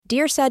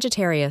Dear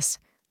Sagittarius,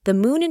 the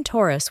moon in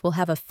Taurus will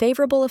have a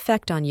favorable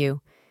effect on you.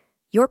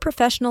 Your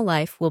professional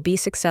life will be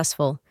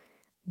successful.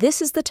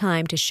 This is the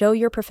time to show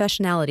your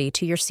professionality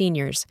to your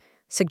seniors,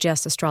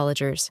 suggest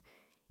astrologers.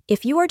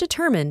 If you are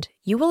determined,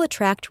 you will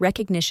attract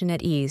recognition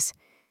at ease.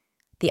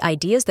 The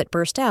ideas that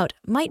burst out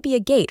might be a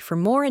gate for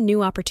more and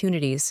new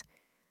opportunities.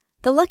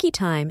 The lucky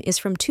time is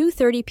from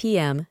 2:30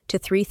 p.m. to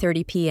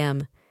 3:30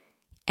 p.m.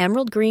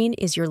 Emerald green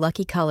is your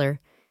lucky color.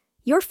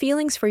 Your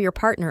feelings for your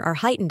partner are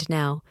heightened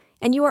now,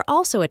 and you are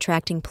also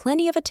attracting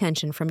plenty of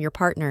attention from your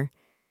partner.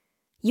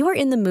 You are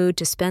in the mood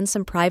to spend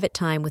some private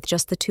time with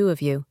just the two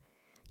of you.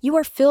 You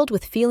are filled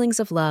with feelings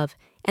of love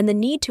and the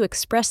need to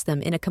express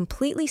them in a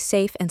completely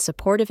safe and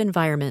supportive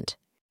environment.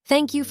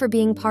 Thank you for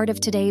being part of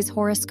today's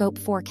horoscope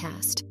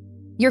forecast.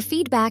 Your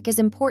feedback is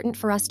important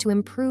for us to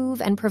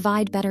improve and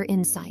provide better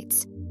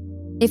insights.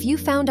 If you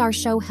found our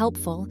show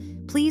helpful,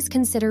 please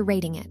consider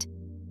rating it.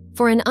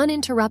 For an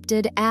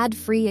uninterrupted,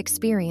 ad-free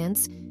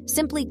experience,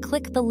 simply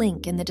click the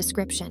link in the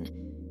description.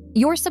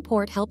 Your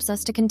support helps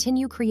us to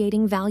continue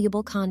creating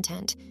valuable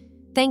content.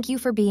 Thank you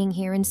for being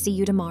here and see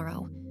you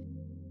tomorrow.